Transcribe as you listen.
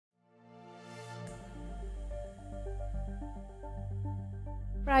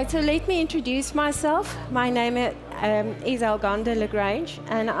Right, so let me introduce myself. My name is Algonda Lagrange,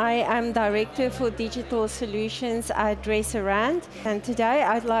 and I am Director for Digital Solutions at Dresser-Rand. And today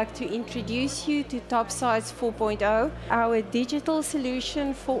I'd like to introduce you to Topsides 4.0, our digital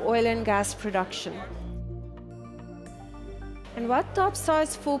solution for oil and gas production. And what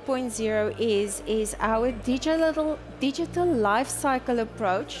Topsides 4.0 is our digital lifecycle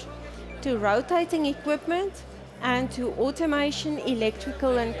approach to rotating equipment and to automation,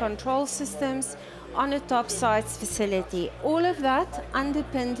 electrical and control systems on a topsides facility. All of that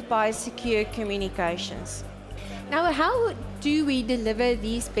underpinned by secure communications. Now, how do we deliver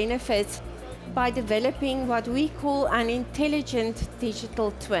these benefits? By developing what we call an intelligent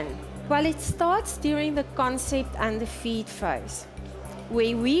digital twin. Well, it starts during the concept and the feed phase,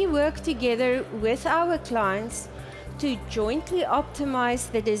 where we work together with our clients to jointly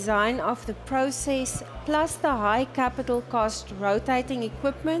optimize the design of the process plus the high capital cost rotating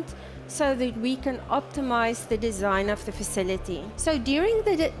equipment so that we can optimize the design of the facility. So during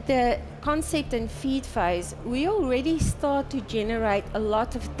the concept and feed phase, we already start to generate a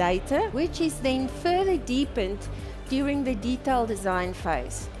lot of data, which is then further deepened during the detailed design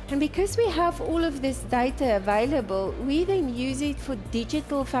phase. And because we have all of this data available, we then use it for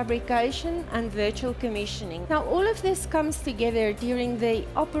digital fabrication and virtual commissioning. Now, all of this comes together during the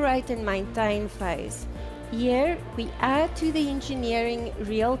operate and maintain phase. Here, we add to the engineering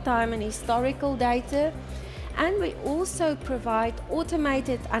real-time and historical data, and we also provide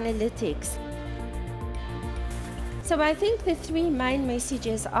automated analytics. So I think the three main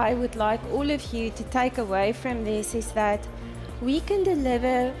messages I would like all of you to take away from this is that we can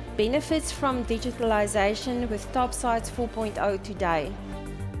deliver benefits from digitalization with Topsides 4.0 today.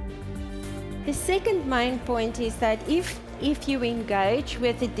 The second main point is that if you engage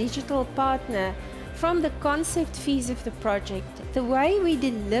with a digital partner from the concept phase of the project, the way we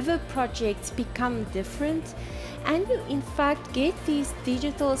deliver projects become different, and you in fact get these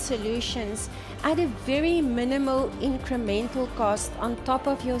digital solutions at a very minimal incremental cost on top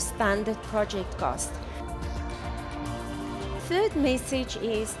of your standard project cost. Third message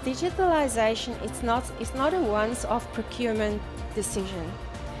is digitalization. It's not a once-off procurement decision.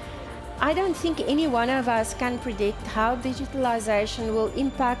 I don't think any one of us can predict how digitalization will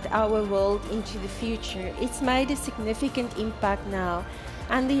impact our world into the future. It's made a significant impact now.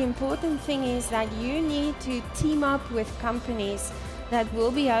 And the important thing is that you need to team up with companies that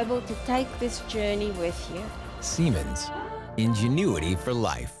will be able to take this journey with you. Siemens, ingenuity for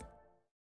life.